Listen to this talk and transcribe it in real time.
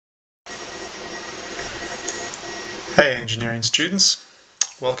Hey engineering students,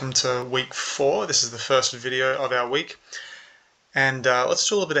 welcome to week 4. This is the first video of our week, and let's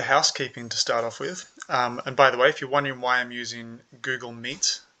do a little bit of housekeeping to start off with. And by the way, if you're wondering why I'm using Google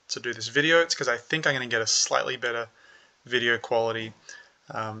Meet to do this video, it's because I think I'm going to get a slightly better video quality.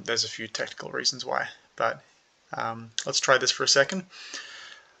 There's a few technical reasons why, but let's try this for a second.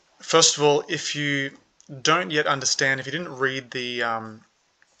 First of all, if you don't yet understand, if you didn't read the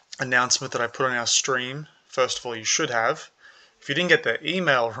announcement that I put on our stream, first of all, you should have. If you didn't get the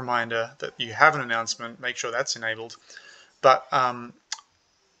email reminder that you have an announcement, make sure that's enabled. But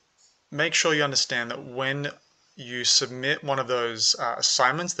make sure you understand that when you submit one of those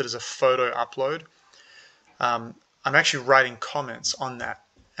assignments that is a photo upload, I'm actually writing comments on that,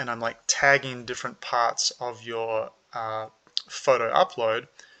 and I'm like tagging different parts of your photo upload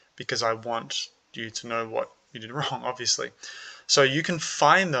because I want you to know what you did wrong, obviously. So you can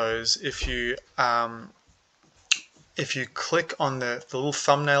find those if you click on the little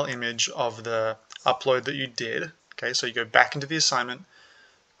thumbnail image of the upload that you did. Okay, so you go back into the assignment,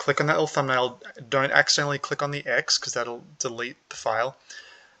 click on that little thumbnail, don't accidentally click on the X because that'll delete the file,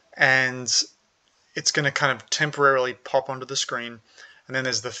 and it's going to kind of temporarily pop onto the screen, and then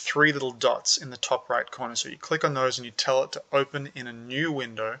there's the 3 little dots in the top right corner. So you click on those and you tell it to open in a new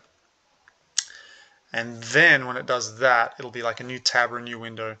window, and then when it does that, it'll be like a new tab or a new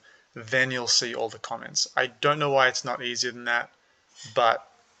window. Then you'll see all the comments. I don't know why it's not easier than that, but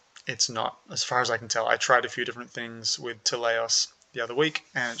it's not, as far as I can tell. I tried a few different things with Teleos the other week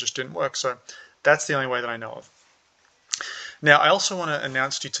and it just didn't work, so that's the only way that I know of. Now, I also want to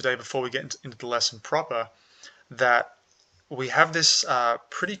announce to you today, before we get into the lesson proper, that we have this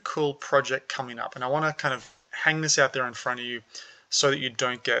pretty cool project coming up, and I want to kind of hang this out there in front of you so that you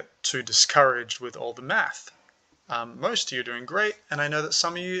don't get too discouraged with all the math. Most of you are doing great, and I know that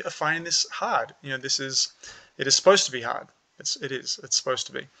some of you are finding this hard. You know, it is supposed to be hard. It's supposed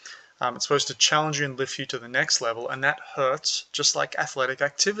to be. It's supposed to challenge you and lift you to the next level, and that hurts just like athletic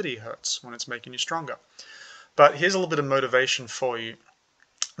activity hurts when it's making you stronger. But here's a little bit of motivation for you.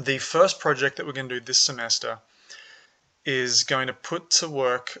 The first project that we're going to do this semester is going to put to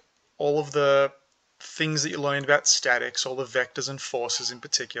work all of the things that you learned about statics, all the vectors and forces in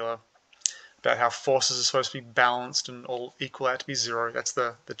particular, about how forces are supposed to be balanced and all equal out to be zero. That's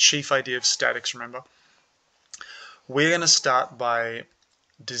the chief idea of statics, remember. We're going to start by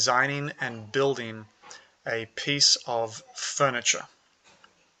designing and building a piece of furniture.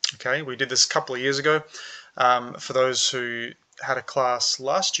 Okay, we did this a couple of years ago. For those who had a class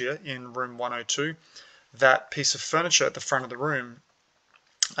last year in room 102, that piece of furniture at the front of the room,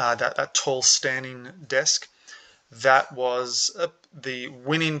 that tall standing desk, that was the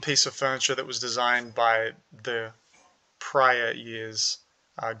winning piece of furniture that was designed by the prior year's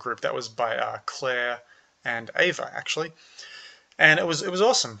group. That was by Claire and Ava, actually. And it was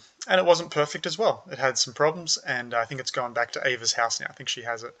awesome. And it wasn't perfect as well. It had some problems, and I think it's gone back to Ava's house now. I think she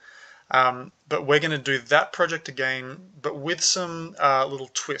has it. But we're going to do that project again, but with some little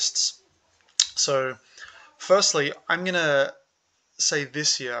twists. So firstly, I'm going to say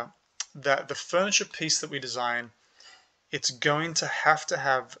this year that the furniture piece that we design, it's going to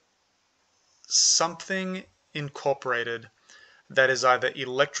have something incorporated that is either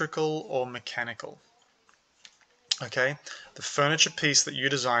electrical or mechanical. Okay, the furniture piece that you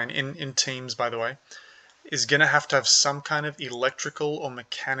design in teams, by the way, is going to have some kind of electrical or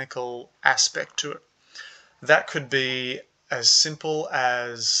mechanical aspect to it. That could be as simple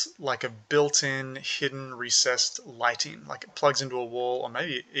as like a built-in hidden recessed lighting, like it plugs into a wall, or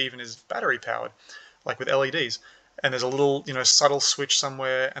maybe it even is battery powered, like with LEDs, and there's a little, you know, subtle switch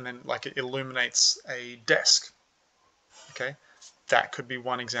somewhere, and then like it illuminates a desk. Okay, that could be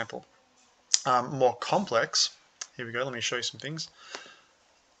one example. More complex, here we go, let me show you some things.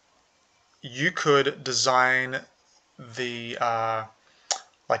 You could design the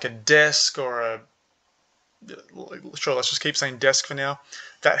like a desk or a, sure, let's just keep saying desk for now,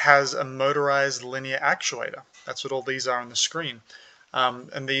 that has a motorized linear actuator. That's what all these are on the screen.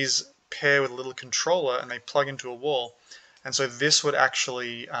 And these pair with a little controller and they plug into a wall. And so this would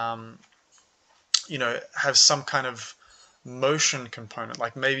actually, you know, have some kind of motion component.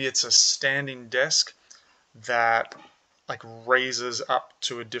 Like maybe it's a standing desk that like raises up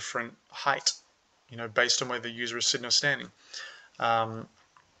to a different height, you know, based on whether the user is sitting or standing.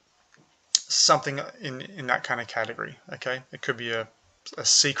 Something in that kind of category. Okay, it could be a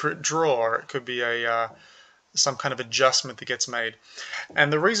secret drawer. It could be a some kind of adjustment that gets made.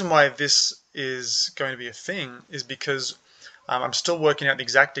 And the reason why this is going to be a thing is because I'm still working out the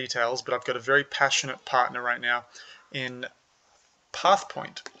exact details, but I've got a very passionate partner right now in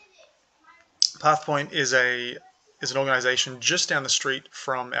PathPoint. PathPoint is a is an organization just down the street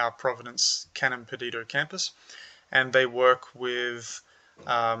from our Providence Canon Perdido campus, and they work with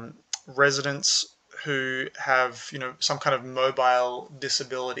residents who have, some kind of mobile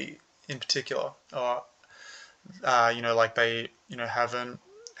disability in particular, or like they,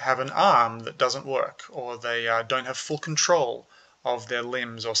 have an arm that doesn't work, or they don't have full control of their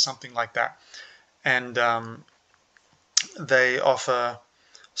limbs, or something like that, and they offer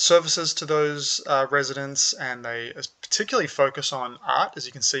services to those residents, and they particularly focus on art, as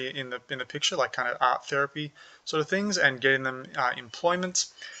you can see in the picture, like kind of art therapy sort of things, and getting them employment.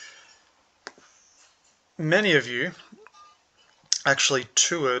 Many of you actually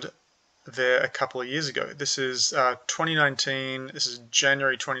toured there a couple of years ago. This is 2019. This is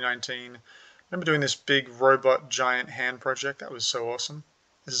January 2019. I remember doing this big robot giant hand project. That was so awesome.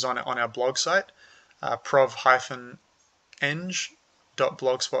 This is on our blog site,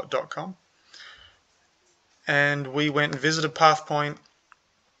 prov-eng.blogspot.com. And we went and visited Path Point,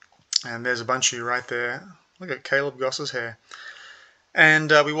 and there's a bunch of you right there. Look at Caleb Goss's hair.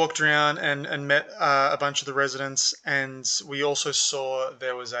 And we walked around and met a bunch of the residents, and we also saw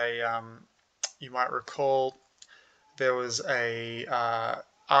there was a, you might recall, there was a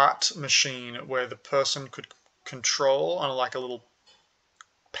art machine where the person could control on like a little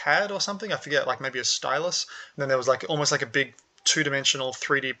pad or something, I forget, like maybe a stylus, and then there was like almost like a big two-dimensional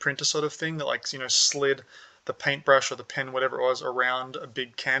 3D printer sort of thing that, like, slid the paintbrush or the pen, whatever it was, around a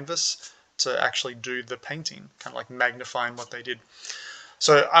big canvas to actually do the painting, kind of like magnifying what they did.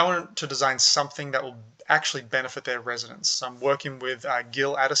 So I wanted to design something that will actually benefit their residents. So I'm working with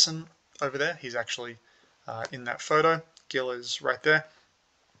Gil Addison over there. He's actually in that photo. Gil is right there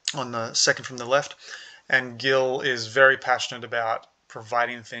on the second from the left. And Gil is very passionate about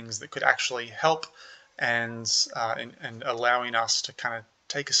providing things that could actually help, and allowing us to kind of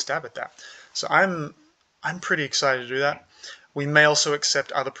take a stab at that. So I'm pretty excited to do that. We may also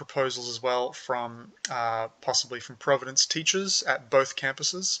accept other proposals as well from possibly from Providence teachers at both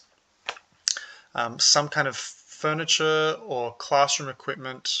campuses. Some kind of furniture or classroom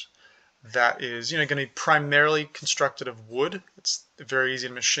equipment that is, going to be primarily constructed of wood. It's very easy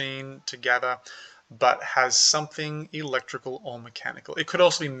to machine, to gather, but has something electrical or mechanical. It could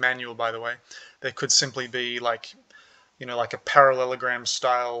also be manual, by the way. There could simply be like, like a parallelogram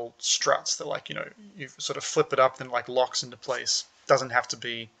style struts that, like, you sort of flip it up and like locks into place. Doesn't have to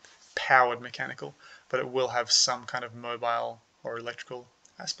be powered mechanical, but it will have some kind of mobile or electrical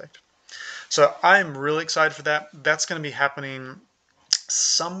aspect. So I'm really excited for that. That's going to be happening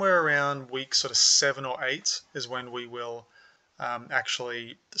somewhere around week sort of 7 or 8 is when we will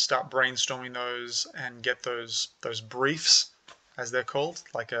actually start brainstorming those and get those briefs, as they're called,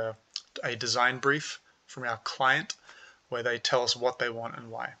 like a design brief from our client, where they tell us what they want and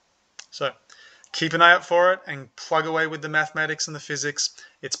why. So keep an eye out for it and plug away with the mathematics and the physics.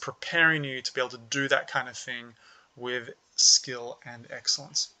 It's preparing you to be able to do that kind of thing with skill and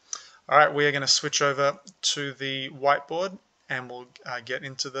excellence. All right, we are going to switch over to the whiteboard, and we'll get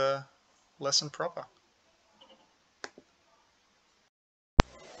into the lesson proper.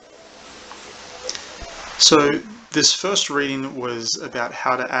 So this first reading was about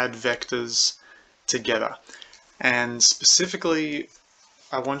how to add vectors together. And specifically,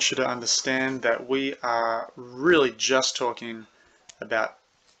 I want you to understand that we are really just talking about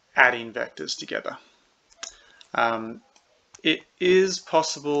adding vectors together. It is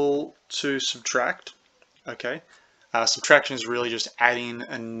possible to subtract, okay? Subtraction is really just adding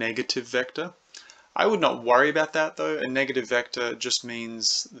a negative vector. I would not worry about that though. A negative vector just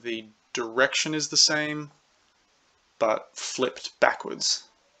means the direction is the same, but flipped backwards.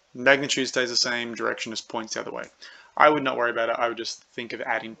 Magnitude stays the same, direction just points the other way. I would not worry about it. I would just think of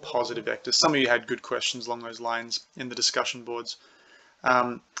adding positive vectors. Some of you had good questions along those lines in the discussion boards.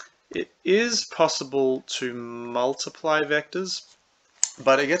 It is possible to multiply vectors,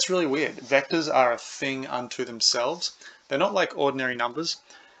 but it gets really weird. Vectors are a thing unto themselves. They're not like ordinary numbers.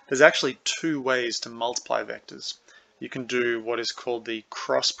 There's actually 2 ways to multiply vectors. You can do what is called the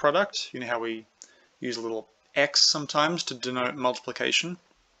cross product. You know how we use a little X sometimes to denote multiplication?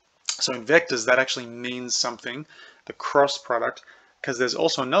 So in vectors, that actually means something, the cross product, because there's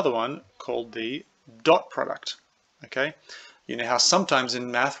also another one called the dot product, okay? You know how sometimes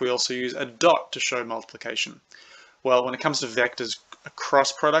in math we also use a dot to show multiplication. Well, when it comes to vectors, a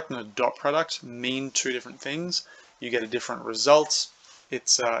cross product and a dot product mean 2 different things. You get a different results.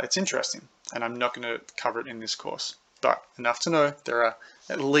 It's interesting, and I'm not going to cover it in this course, but enough to know there are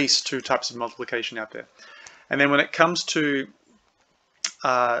at least 2 types of multiplication out there. And then when it comes to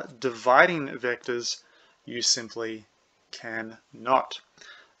dividing vectors, you simply cannot.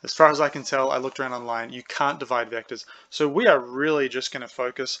 As far as I can tell, I looked around online, you can't divide vectors. So we are really just going to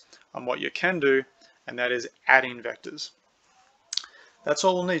focus on what you can do, and that is adding vectors. That's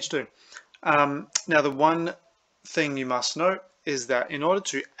all we'll need to do. Now, the one thing you must note is that in order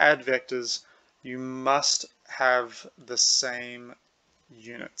to add vectors, you must have the same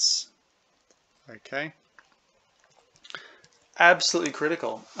units. Okay? Absolutely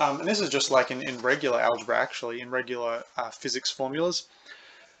critical. And this is just like in regular algebra, actually, in regular physics formulas.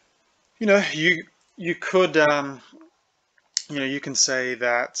 You know, you could, you can say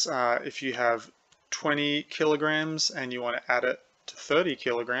that if you have 20 kilograms and you want to add it to 30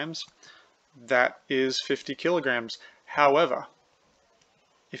 kilograms, that is 50 kilograms. However,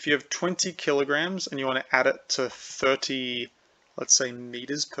 if you have 20 kilograms and you want to add it to 30, let's say,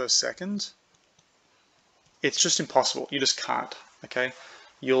 meters per second, it's just impossible. You just can't, okay?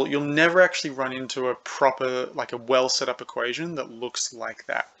 You'll never actually run into a proper, like a well set up equation that looks like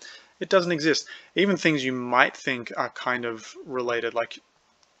that. It doesn't exist. Even things you might think are kind of related, like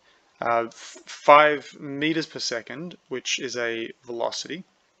 5 meters per second, which is a velocity.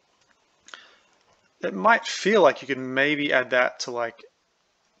 It might feel like you could maybe add that to like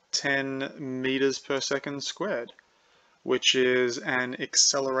 10 meters per second squared, which is an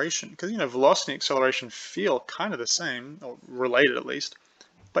acceleration. Because, you know, velocity and acceleration feel kind of the same, or related at least,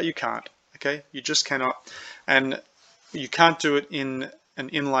 but you can't, okay? You just cannot. And you can't do it in an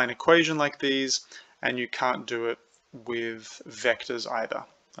inline equation like these, and you can't do it with vectors either,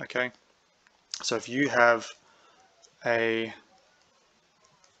 okay? So if you have a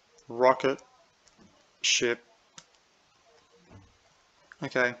rocket ship,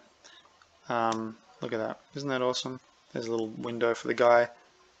 okay, look at that, isn't that awesome? There's a little window for the guy,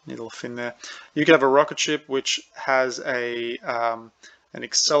 neat little fin there. You could have a rocket ship which has a an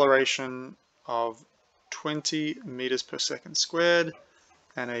acceleration of 20 meters per second squared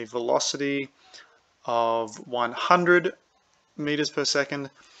and a velocity of 100 meters per second.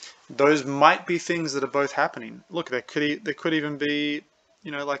 Those might be things that are both happening. Look, there could even be,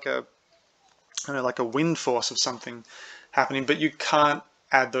 you know, like a, I don't know, like a wind force of something happening, but you can't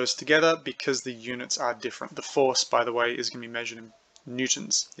add those together because the units are different. The force, by the way, is going to be measured in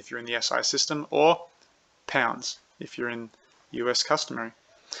newtons if you're in the SI system, or pounds if you're in US customary.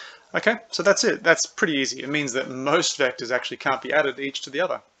 Okay, so that's it. That's pretty easy. It means that most vectors actually can't be added each to the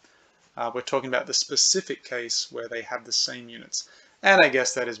other. We're talking about the specific case where they have the same units. And I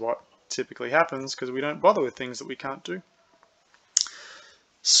guess that is what typically happens because we don't bother with things that we can't do.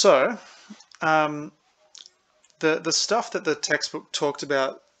 So, the stuff that the textbook talked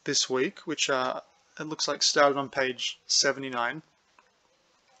about this week, which it looks like started on page 79,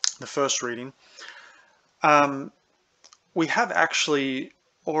 the first reading, we have actually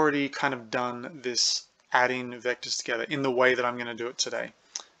already kind of done this adding vectors together in the way that I'm going to do it today.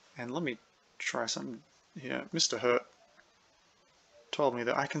 And let me try something here. Mr. Hurt told me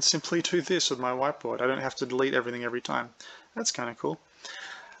that I can simply do this with my whiteboard. I don't have to delete everything every time. That's kind of cool.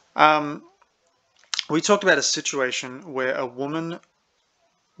 We talked about a situation where a woman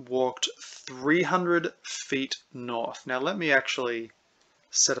walked 300 feet north. Now let me actually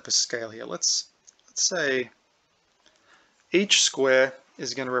set up a scale here. Let's say each square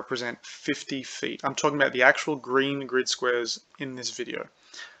is going to represent 50 feet. I'm talking about the actual green grid squares in this video.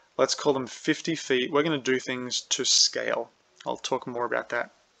 Let's call them 50 feet. We're going to do things to scale. I'll talk more about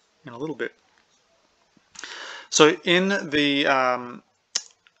that in a little bit. So in the, I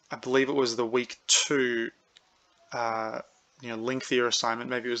believe it was the week 2, lengthier assignment,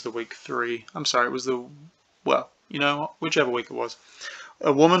 maybe it was the week 3. I'm sorry, it was the, well, you know, whichever week it was.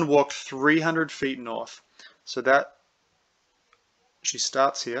 A woman walked 300 feet north. So that, she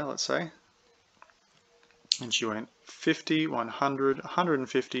starts here, let's say, and she went 50, 100,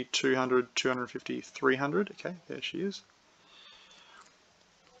 150, 200, 250, 300. Okay, there she is.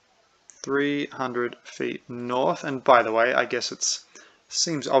 300 feet north. And by the way, I guess it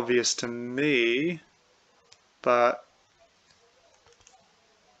seems obvious to me, but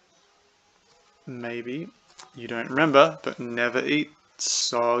maybe you don't remember, but never eat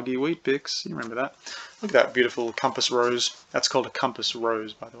soggy wheat bix. You remember that? Look at that beautiful compass rose. That's called a compass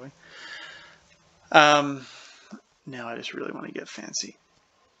rose, by the way. Now I just really want to get fancy.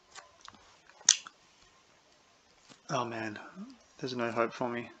 Oh man, there's no hope for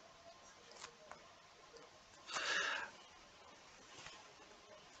me.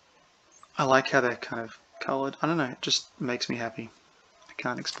 I like how they're kind of colored. I don't know, it just makes me happy. I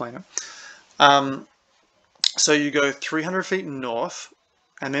can't explain it. So you go 300 feet north,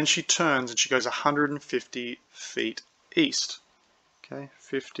 and then she turns and she goes 150 feet east. Okay,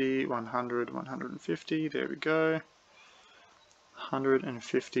 50, 100, 150, there we go.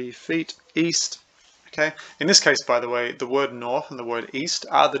 150 feet east. Okay, in this case, by the way, the word north and the word east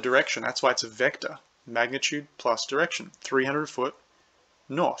are the direction. That's why it's a vector. Magnitude plus direction. 300 foot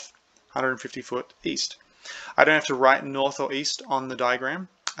north, 150 foot east. I don't have to write north or east on the diagram.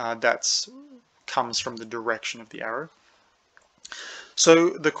 That comes from the direction of the arrow. So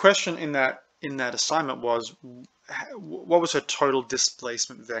the question in that assignment was, what was her total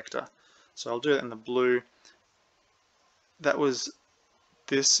displacement vector? So I'll do it in the blue. That was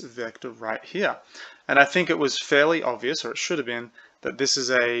this vector right here. And I think it was fairly obvious, or it should have been, that this is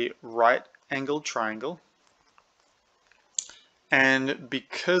a right-angled triangle. And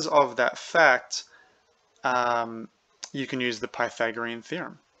because of that fact, you can use the Pythagorean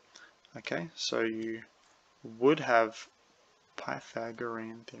theorem. Okay, so you would have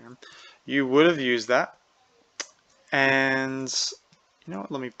Pythagorean theorem. You would have used that. And you know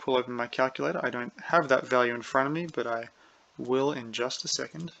what, let me pull open my calculator. I don't have that value in front of me, but I will in just a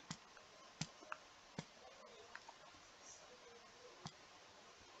second.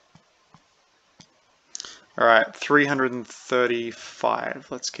 All right, 335.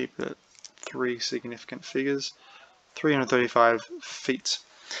 Let's keep it 3 significant figures. 335 feet.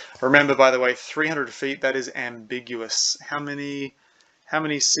 Remember, by the way, 300 feet, that is ambiguous. How many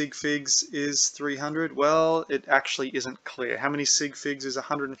sig figs is 300? Well, it actually isn't clear. How many sig figs is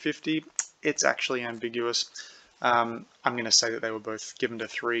 150? It's actually ambiguous. I'm going to say that they were both given to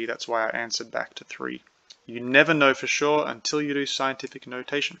 3. That's why I answered back to 3. You never know for sure until you do scientific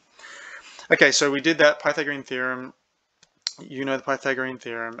notation. Okay, so we did that Pythagorean theorem. You know the Pythagorean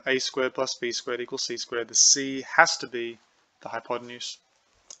theorem. A squared plus b squared equals c squared. The c has to be the hypotenuse.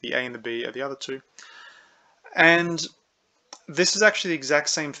 The a and the b are the other two. And this is actually the exact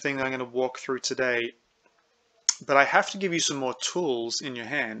same thing that I'm going to walk through today, but I have to give you some more tools in your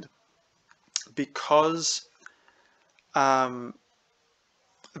hand because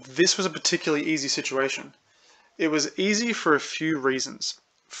this was a particularly easy situation. It was easy for a few reasons.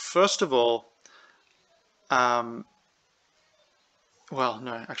 First of all, well,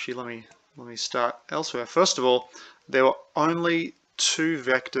 no, actually, let me start elsewhere. First of all, there were only 2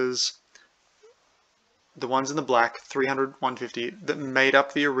 vectors, the ones in the black, 300, 150, that made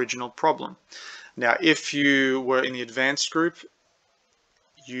up the original problem. Now, if you were in the advanced group,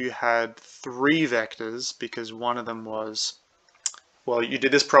 you had 3 vectors because one of them was, well, you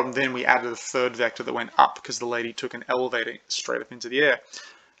did this problem, then we added a 3rd vector that went up because the lady took an elevator straight up into the air.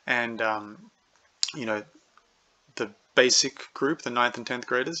 And, you know, the basic group, the 9th and 10th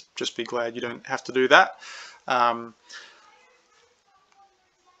graders, just be glad you don't have to do that.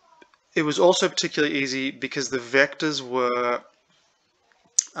 It was also particularly easy because the vectors were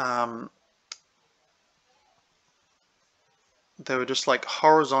they were just like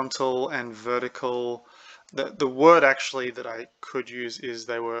horizontal and vertical. The word actually that I could use is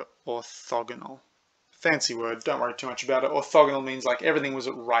they were orthogonal. Fancy word, don't worry too much about it. Orthogonal means like everything was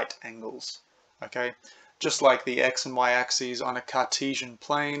at right angles, okay? Just like the x and y axes on a Cartesian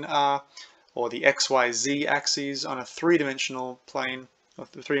plane are, or the x, y, z axes on a 3-dimensional plane, or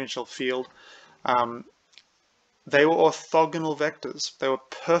the 3-dimensional field. They were orthogonal vectors. They were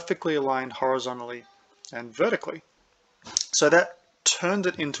perfectly aligned horizontally and vertically. So that turned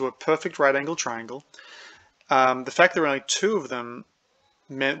it into a perfect right-angled triangle. The fact there were only 2 of them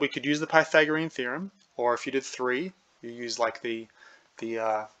meant we could use the Pythagorean theorem, or if you did 3, you use like the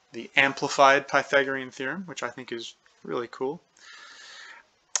amplified Pythagorean theorem, which I think is really cool.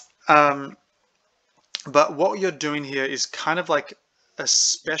 But what you're doing here is kind of like a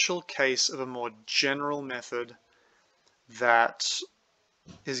special case of a more general method that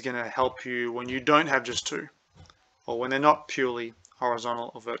is going to help you when you don't have just 2, or when they're not purely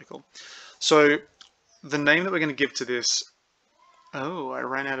horizontal or vertical. So the name that we're going to give to this, oh,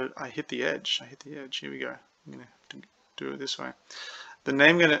 I hit the edge. Here we go. I'm going to have to do it this way. The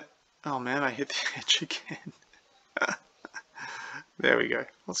name oh man, I hit the edge again. There we go.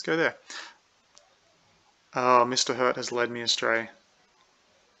 Let's go there. Oh, Mr. Hurt has led me astray.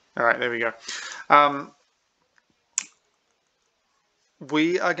 All right, there we go.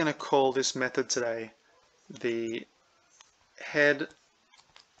 We are going to call this method today the head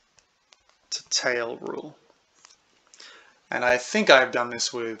to tail rule. And I think I've done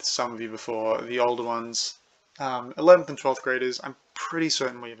this with some of you before, the older ones, 11th and 12th graders. I'm pretty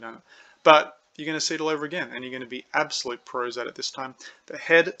certain we've done it. But you're going to see it all over again, and you're going to be absolute pros at it this time. The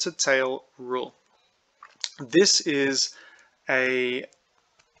head to tail rule. This is a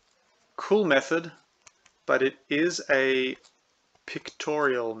cool method, but it is a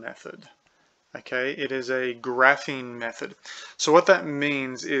pictorial method. Okay, it is a graphing method. So what that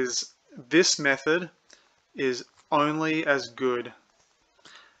means is this method is only as good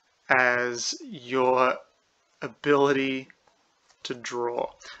as your ability to draw.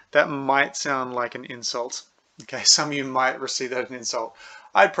 That might sound like an insult. Okay, some of you might receive that as an insult.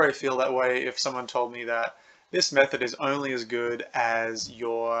 I'd probably feel that way if someone told me that this method is only as good as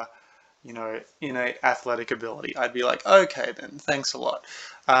your, innate athletic ability. I'd be like, okay then, thanks a lot.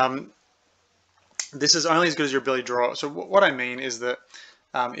 This is only as good as your ability to draw. So what I mean is that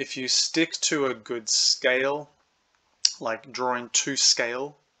if you stick to a good scale, like drawing to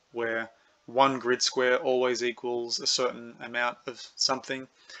scale, where one grid square always equals a certain amount of something,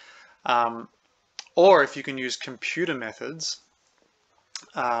 or if you can use computer methods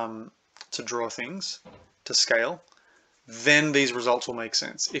to draw things to scale, then these results will make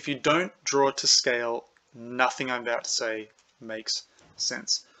sense. If you don't draw to scale, nothing I'm about to say makes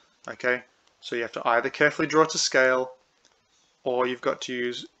sense. Okay, so you have to either carefully draw to scale, or you've got to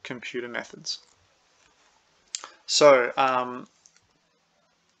use computer methods. So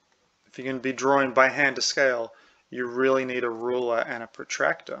if you're going to be drawing by hand to scale, you really need a ruler and a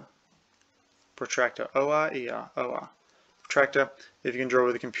protractor. Protractor, O-R-E-R, O-R. Protractor. If you can draw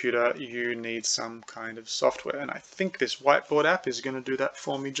with a computer, you need some kind of software. And I think this whiteboard app is going to do that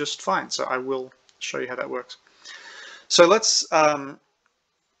for me just fine. So I will show you how that works. So let's show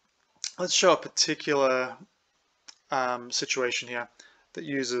a particular situation here that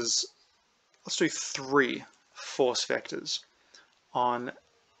uses, let's do 3 force vectors on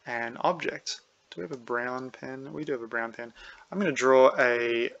an object. Do we have a brown pen? We do have a brown pen. I'm going to draw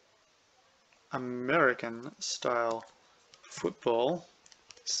a American style football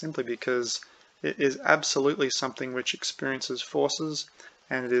simply because it is absolutely something which experiences forces,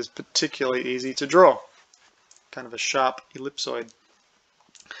 and it is particularly easy to draw. Kind of a sharp ellipsoid.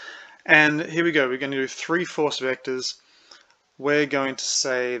 And here we go. We're going to do 3 force vectors. We're going to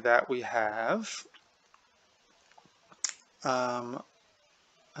say that we have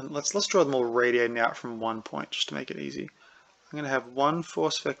and let's draw them all radiating out from one point just to make it easy. I'm going to have one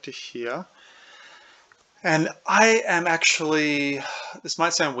force vector here, and I am actually, this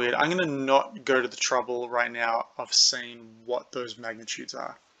might sound weird, I'm going to not go to the trouble right now of saying what those magnitudes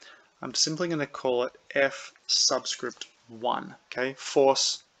are. I'm simply going to call it F subscript 1, okay,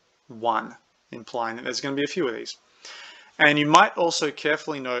 force 1, implying that there's going to be a few of these. And you might also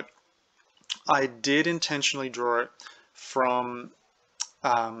carefully note I did intentionally draw it from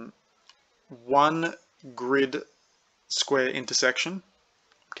one grid square intersection.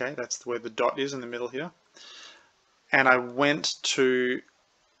 Okay, that's where the dot is in the middle here. And I went to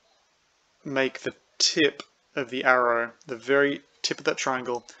make the tip of the arrow, the very tip of that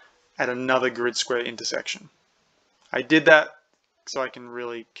triangle, at another grid square intersection. I did that so I can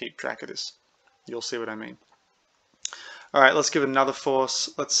really keep track of this. You'll see what I mean. All right, let's give it another force.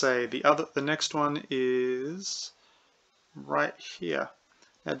 Let's say the next one is right here.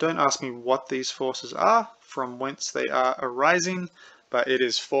 Now don't ask me what these forces are, from whence they are arising, but it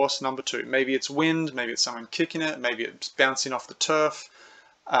is force number 2. Maybe it's wind, maybe it's someone kicking it, maybe it's bouncing off the turf.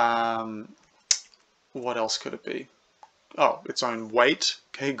 What else could it be? Oh, its own weight,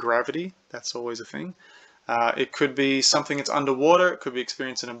 okay, gravity, that's always a thing. It could be something that's underwater, it could be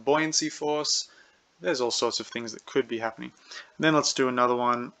experiencing a buoyancy force. There's all sorts of things that could be happening. And then let's do another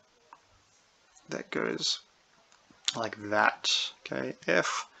one that goes like that, okay,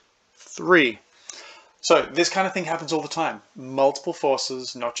 F3. So this kind of thing happens all the time. Multiple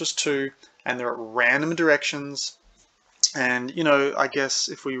forces, not just 2, and they're at random directions. And, you know, I guess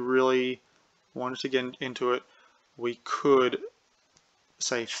if we really wanted to get into it, we could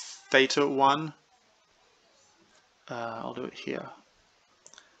say theta 1. I'll do it here.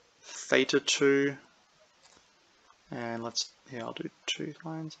 Theta 2. And I'll do 2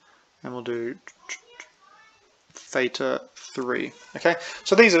 lines. And we'll do theta 3. Okay,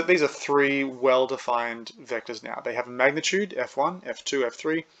 so these are 3 well-defined vectors now. They have a magnitude, F1, F2,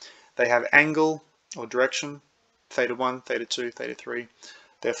 F3. They have angle or direction, theta 1, theta 2, theta 3.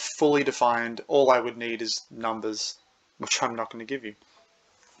 They're fully defined. All I would need is numbers, which I'm not going to give you.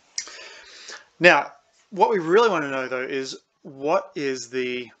 Now, what we really want to know though is what is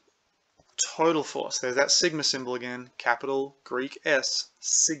the total force? There's that sigma symbol again, capital Greek S,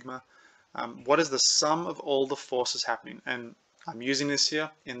 sigma. What is the sum of all the forces happening? And I'm using this here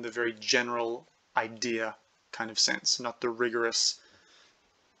in the very general idea kind of sense, not the rigorous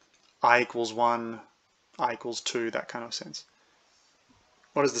I equals 1, I equals 2, that kind of sense.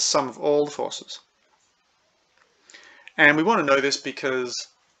 What is the sum of all the forces? And we want to know this because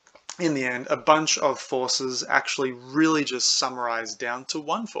in the end, a bunch of forces actually really just summarize down to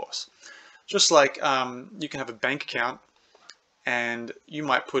one force. Just like you can have a bank account and you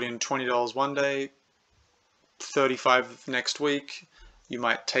might put in $20 one day, $35 next week. You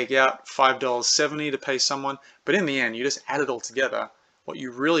might take out $5.70 to pay someone, but in the end, you just add it all together. What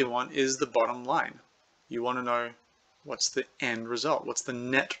you really want is the bottom line. You want to know what's the end result, what's the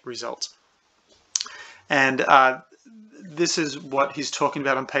net result. And this is what he's talking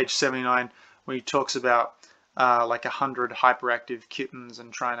about on page 79 when he talks about like 100 hyperactive kittens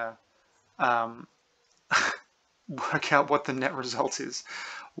and trying to work out what the net result is.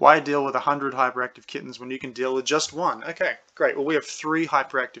 Why deal with 100 hyperactive kittens when you can deal with just one? Okay, great. Well, we have 3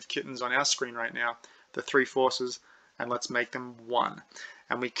 hyperactive kittens on our screen right now, the 3 forces, and let's make them 1.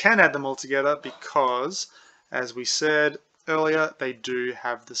 And we can add them all together because, as we said earlier, they do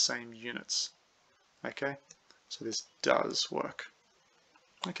have the same units. Okay, so this does work.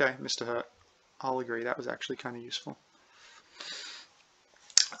 Okay, Mr. Hurt, I'll agree, that was actually kind of useful.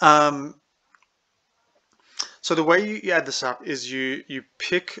 So the way you add this up is you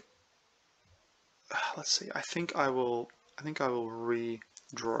pick, let's see, I think I will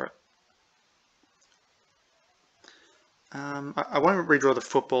redraw it. I won't redraw the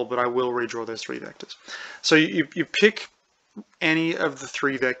football, but I will redraw those 3 vectors. So you pick any of the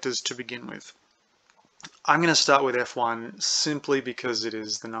 3 vectors to begin with. I'm going to start with F1 simply because it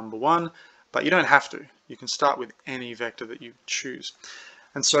is the number 1, but you don't have to. You can start with any vector that you choose.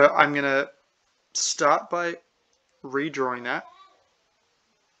 And so I'm going to start by redrawing that,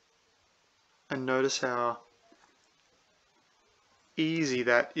 and notice how easy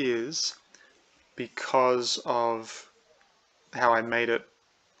that is because of how I made it,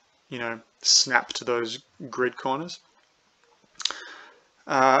 you know, snap to those grid corners.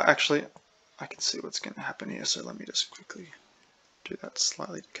 Actually, I can see what's going to happen here, so let me just quickly do that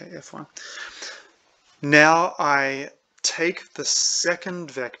slightly. Okay, F1. Now I take the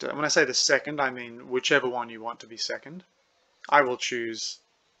second vector, and when I say the second, I mean whichever one you want to be second. I will choose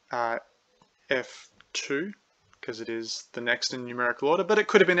F2 because it is the next in numerical order, but it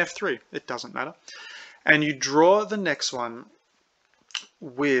could have been F3, it doesn't matter. And you draw the next one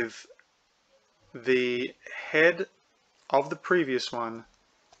with the head of the previous one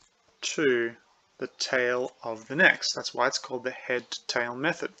to the tail of the next. That's why it's called the head to tail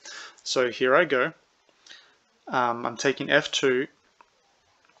method. So here I go. I'm taking F2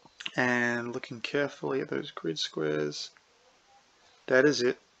 and looking carefully at those grid squares. That is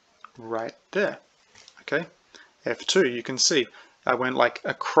it right there. Okay, F2, you can see I went like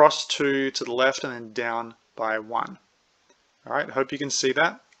across 2 to the left and then down by 1. All right, I hope you can see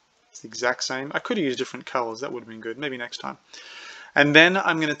that. It's the exact same. I could have used different colors, that would have been good, maybe next time. And then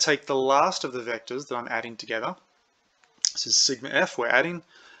I'm going to take the last of the vectors that I'm adding together. This is sigma F we're adding,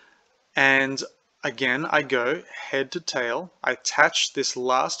 and again I go head to tail. I attach this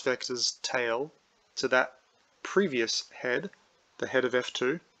last vector's tail to that previous head, the head of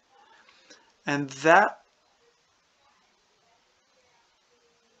F2, and that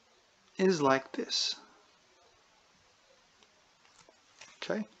is like this.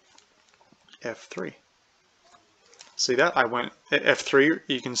 Okay, F3. See that? I went F3,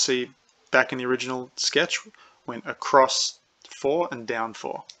 you can see back in the original sketch, went across 4 and down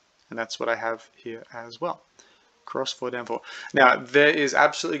 4. And that's what I have here as well. Across 4, down 4. Now, there is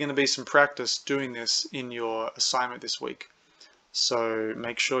absolutely going to be some practice doing this in your assignment this week. So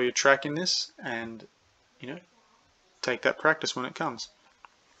make sure you're tracking this and, you know, take that practice when it comes.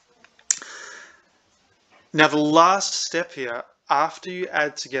 Now, the last step here, after you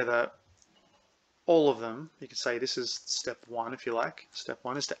add together all of them, you could say this is step 1 if you like. Step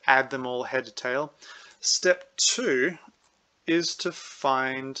 1 is to add them all head to tail. Step 2 is to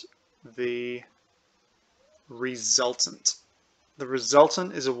find the resultant. The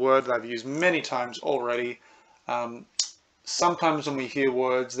resultant is a word that I've used many times already. Sometimes when we hear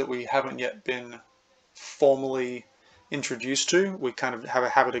words that we haven't yet been formally introduced to, we kind of have a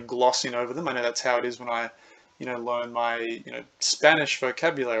habit of glossing over them. I know that's how it is when I, you know, learn my, Spanish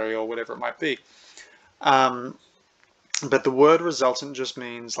vocabulary or whatever it might be. But the word resultant just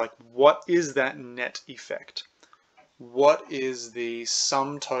means like, what is that net effect? What is the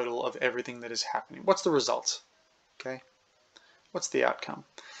sum total of everything that is happening? What's the result? Okay, what's the outcome?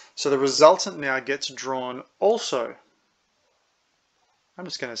 So the resultant now gets drawn also. I'm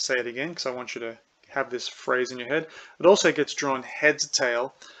just going to say it again because I want you to have this phrase in your head. It also gets drawn head to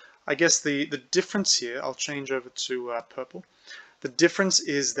tail. I guess the difference here, I'll change over to purple. The difference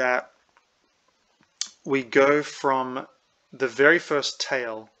is that we go from the very first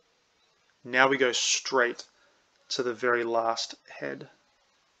tail, now we go straight to the very last head.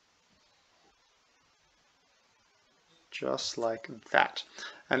 Just like that.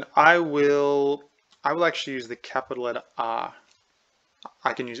 And I will actually use the capital letter R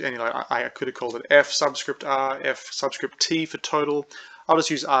I can use any, like I could have called it F subscript R, F subscript T for total. I'll just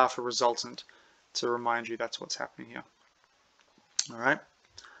use R for resultant to remind you that's what's happening here. All right,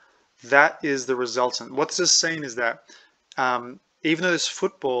 that is the resultant. What this is saying is that even though this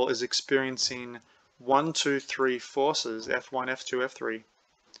football is experiencing 1, 2, 3 forces, F1, F2, F3,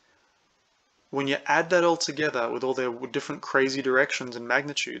 when you add that all together with all their different crazy directions and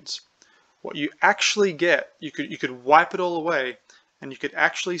magnitudes, what you actually get, you could wipe it all away, and you could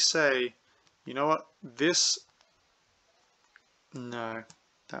actually say, you know what, no,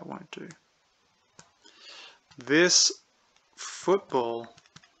 that won't do. This football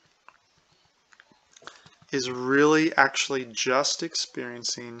is really actually just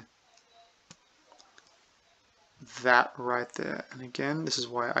experiencing that right there. And again, this is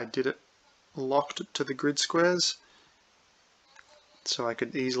why I did it, locked it to the grid squares, so I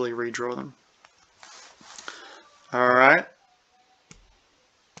could easily redraw them. All right.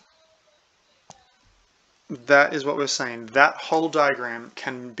 That is what we're saying. That whole diagram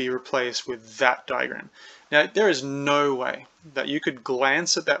can be replaced with that diagram. Now, there is no way that you could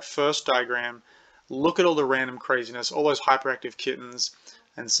glance at that first diagram, look at all the random craziness, all those hyperactive kittens,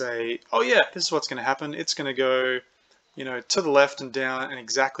 and say, oh yeah, this is what's going to happen. It's going to go, you know, to the left and down and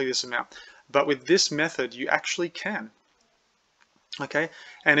exactly this amount. But with this method, you actually can. Okay,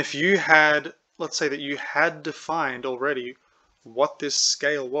 and if you had, let's say that you had defined already what this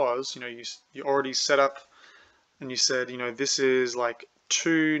scale was, you know, you already set up and you said, you know, this is like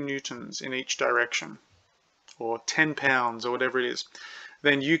 2 newtons in each direction, or 10 pounds, or whatever it is,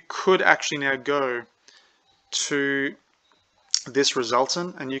 then you could actually now go to this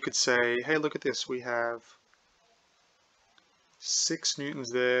resultant and you could say, hey, look at this, we have 6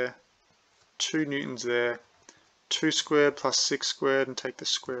 newtons there, 2 newtons there, 2 squared plus 6 squared, and take the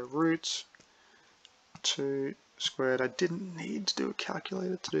square roots. 2 squared, I didn't need to do a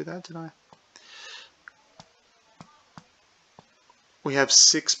calculator to do that, did I? We have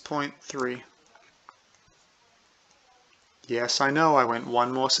 6.3. Yes, I know I went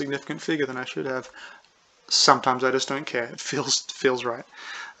one more significant figure than I should have. Sometimes I just don't care. It feels right.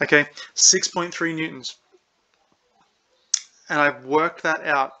 Okay, 6.3 newtons. And I've worked that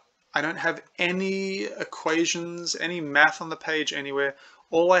out. I don't have any equations, any math on the page anywhere.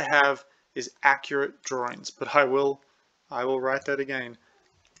 All I have is accurate drawings. But I will write that again.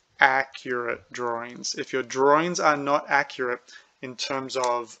 Accurate drawings. If your drawings are not accurate in terms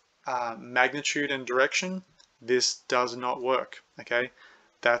of magnitude and direction, this does not work. Okay,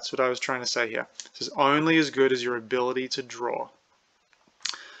 that's what I was trying to say here. This is only as good as your ability to draw.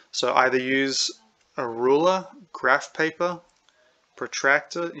 So either use a ruler, graph paper,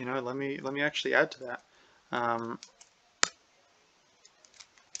 protractor. You know, let me actually add to that. I'm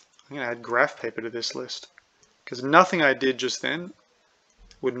going to add graph paper to this list because nothing I did just then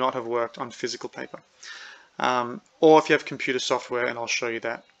would not have worked on physical paper. Or if you have computer software, and I'll show you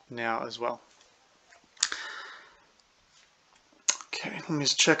that now as well. Okay, let me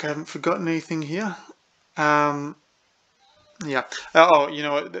just check I haven't forgotten anything here. Yeah. Oh, you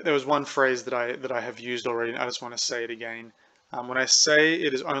know what? There was one phrase that I have used already, and I just want to say it again. When I say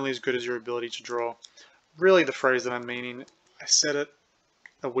it is only as good as your ability to draw, really the phrase that I'm meaning, I said it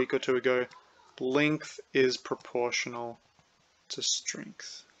a week or two ago, length is proportional to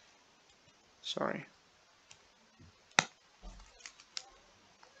strength. Sorry.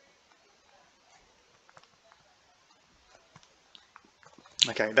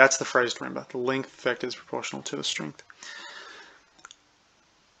 Okay, that's the phrase to remember. The length vector is proportional to the strength.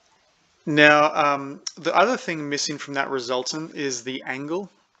 Now, the other thing missing from that resultant is the angle,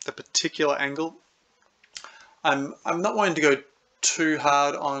 the particular angle. I'm not wanting to go too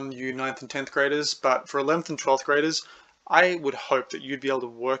hard on you 9th and 10th graders, but for 11th and 12th graders, I would hope that you'd be able to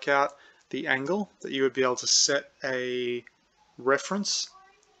work out the angle, that you would be able to set a reference,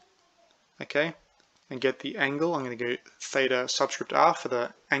 okay, and get the angle. I'm going to go theta subscript r for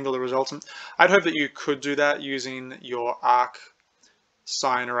the angle of the resultant. I'd hope that you could do that using your arc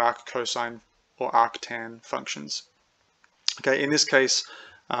sine or arc cosine or arctan functions. Okay, in this case,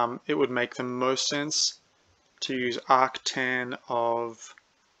 it would make the most sense to use arctan of,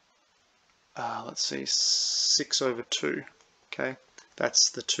 let's see, 6 over 2. Okay,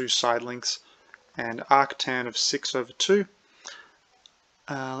 that's the 2 side lengths, and arctan of 6 over 2.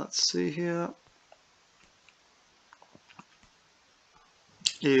 Let's see here.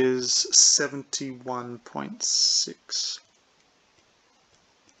 Is 71.6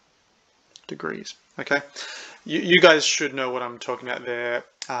 degrees. Okay, you guys should know what I'm talking about there.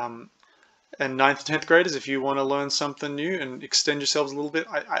 And 9th and 10th graders, if you want to learn something new and extend yourselves a little bit,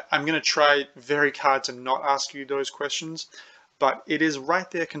 I'm going to try very hard to not ask you those questions, but it is right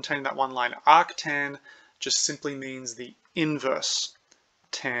there containing that one line. Arctan just simply means the inverse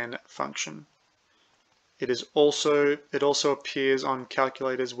tan function. It also appears on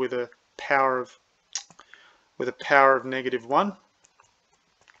calculators with a power of -1.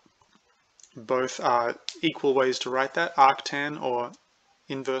 Both are equal ways to write that, arctan or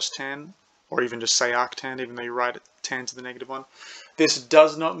inverse tan, or even just say arctan, even though you write it tan to the -1. This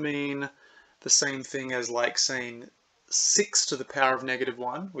does not mean the same thing as like saying 6 to the power of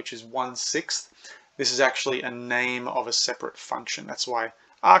 -1, which is 1/6. This is actually a name of a separate function. That's why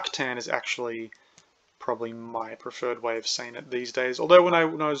arctan is actually probably my preferred way of saying it these days. Although when I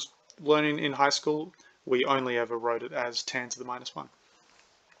was learning in high school, we only ever wrote it as tan to the -1.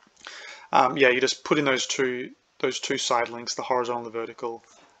 Yeah, you just put in those two side links, the horizontal and the vertical.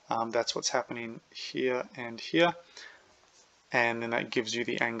 That's what's happening here and here, and then that gives you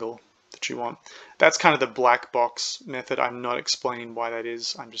the angle that you want. That's kind of the black box method. I'm not explaining why that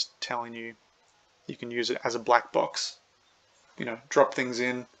is. I'm just telling you you can use it as a black box. You know, drop things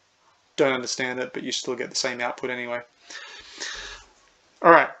in, don't understand it, but you still get the same output anyway.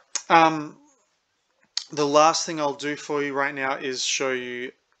 All right. The last thing I'll do for you right now is show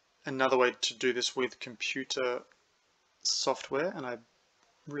you another way to do this with computer software, and I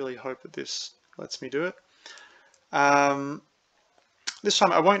really hope that this lets me do it. This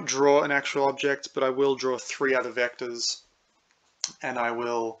time I won't draw an actual object, but I will draw 3 other vectors, and I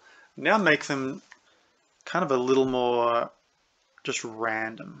will now make them kind of a little more just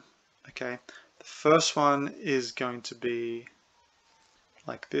random. Okay, the first one is going to be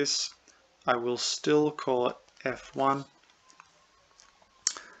like this. I will still call it F1.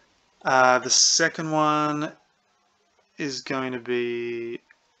 The second one is going to be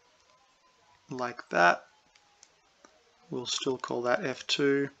like that. We'll still call that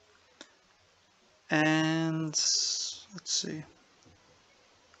F2. And let's see.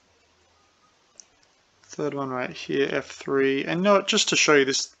 Third one right here, F3. And no, just to show you,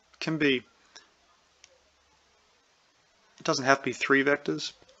 this can be, it doesn't have to be 3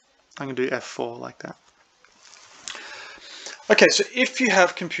 vectors. I'm going to do F4 like that. Okay, so if you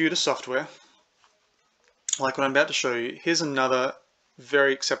have computer software, like what I'm about to show you, here's another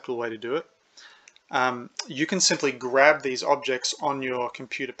very acceptable way to do it. You can simply grab these objects on your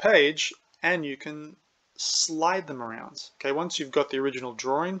computer page and you can slide them around. Okay, once you've got the original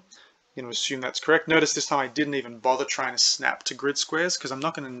drawing, you're going to assume that's correct. Notice this time I didn't even bother trying to snap to grid squares because I'm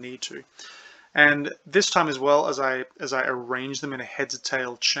not going to need to. And this time as well, as I arrange them in a head to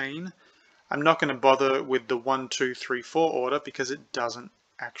tail chain, I'm not going to bother with the 1, 2, 3, 4 order because it doesn't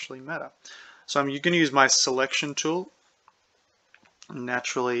actually matter. So I'm going to use my selection tool.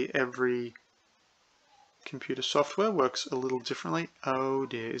 Naturally, every computer software works a little differently. Oh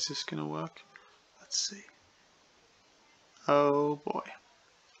dear, is this going to work? Let's see. Oh boy.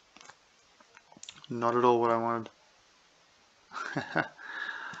 Not at all what I wanted.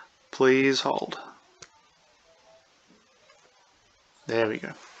 Please hold. There we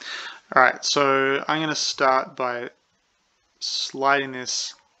go. Alright, so I'm going to start by sliding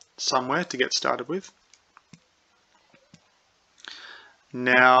this somewhere to get started with.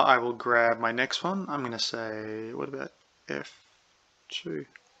 Now I will grab my next one. I'm going to say, what about F2?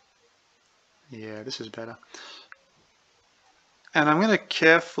 Yeah, this is better. And I'm going to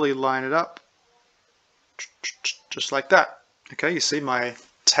carefully line it up just like that. Okay, you see my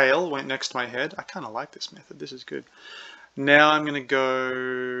tail went next to my head. I kind of like this method. This is good. Now I'm going to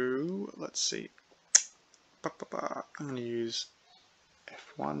go, let's see. I'm going to use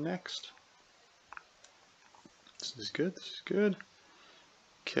F1 next. This is good. This is good.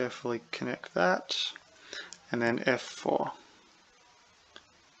 Carefully connect that. And then F4.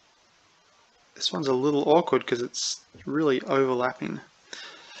 This one's a little awkward because it's really overlapping.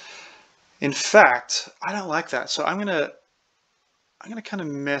 In fact, I don't like that. So I'm gonna kind of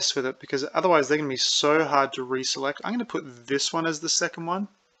mess with it because otherwise they're gonna be so hard to reselect. I'm gonna put this one as the second one.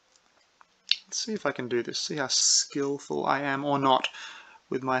 Let's see if I can do this. See how skillful I am or not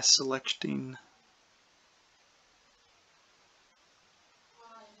with my selecting.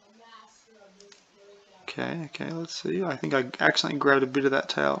 Okay, let's see. I think I accidentally grabbed a bit of that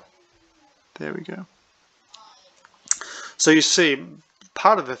tail. There we go. So you see,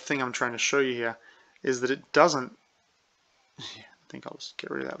 part of the thing I'm trying to show you here is that it doesn't, I think I'll just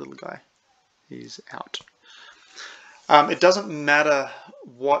get rid of that little guy. He's out. It doesn't matter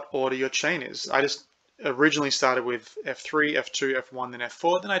what order your chain is. I just originally started with F3, F2, F1, then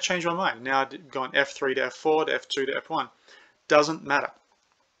F4, then I changed my mind. Now I've gone F3 to F4 to F2 to F1. Doesn't matter.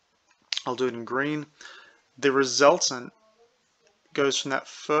 I'll do it in green. The resultant goes from that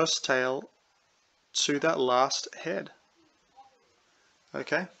first tail to that last head.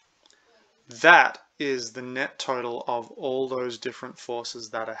 Okay, that is the net total of all those different forces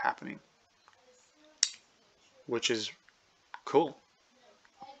that are happening, which is cool.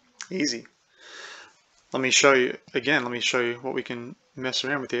 Easy. Let me show you again. Let me show you what we can mess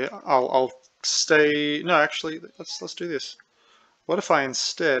around with here. I'll stay. No, actually, let's do this. What if I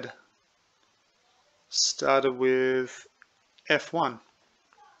instead started with F1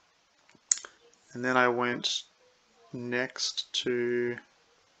 and then I went next to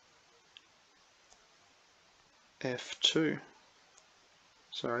F2.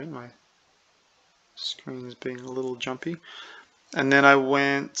 Sorry, my screen's being a little jumpy. And then I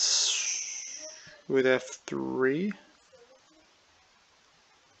went with F3.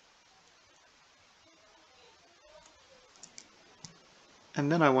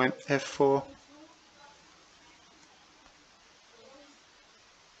 And then I went F4.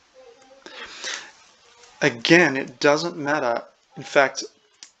 Again, it doesn't matter. In fact,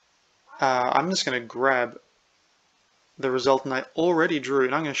 I'm just going to grab the result and I already drew,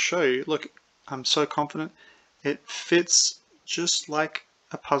 and I'm going to show you. Look, I'm so confident. It fits just like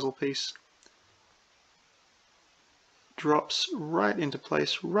a puzzle piece. Drops right into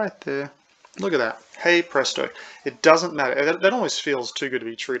place right there. Look at that. Hey presto. It doesn't matter. That almost feels too good to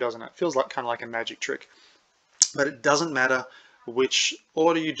be true, doesn't it? It feels like kind of like a magic trick. But it doesn't matter which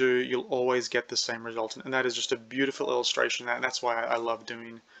order you do, you'll always get the same result. And that is just a beautiful illustration, and that's why I love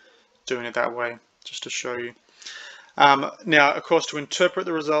doing it that way, just to show you. Now, of course, to interpret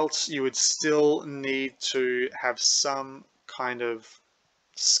the results, you would still need to have some kind of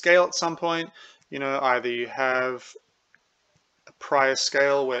scale at some point. You know, either you have a prior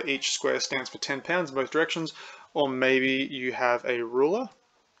scale where each square stands for 10 pounds in both directions, or maybe you have a ruler.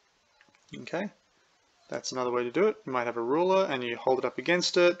 Okay, that's another way to do it. You might have a ruler and you hold it up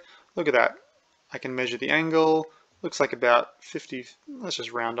against it. Look at that. I can measure the angle. Looks like about 50, let's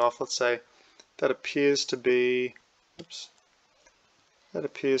just round off, let's say that appears to be, oops, that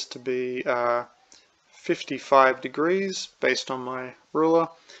appears to be 55 degrees based on my ruler.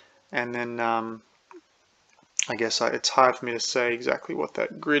 And then I guess it's hard for me to say exactly what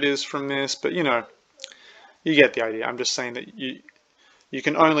that grid is from this, but you know, you get the idea. I'm just saying that you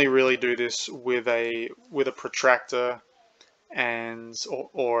can only really do this with a protractor and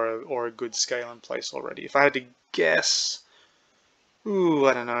or a good scale in place already. If I had to guess, ooh,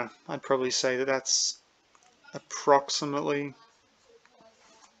 I don't know. I'd probably say that that's approximately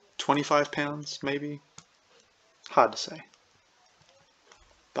 25 pounds, maybe. Hard to say.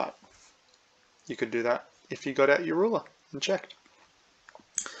 But you could do that if you got out your ruler and checked.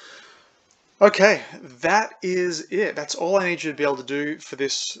 Okay, that is it. That's all I need you to be able to do for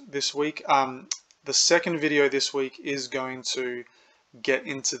this week. The second video this week is going to get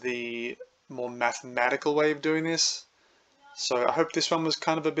into the more mathematical way of doing this. So I hope this one was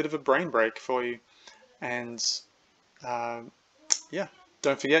kind of a bit of a brain break for you. And yeah,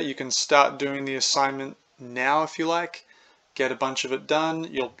 don't forget, you can start doing the assignment now if you like. Get a bunch of it done.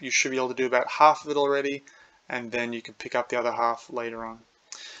 You should be able to do about half of it already, and then you can pick up the other half later on.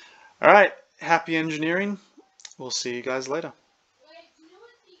 All right, happy engineering. We'll see you guys later.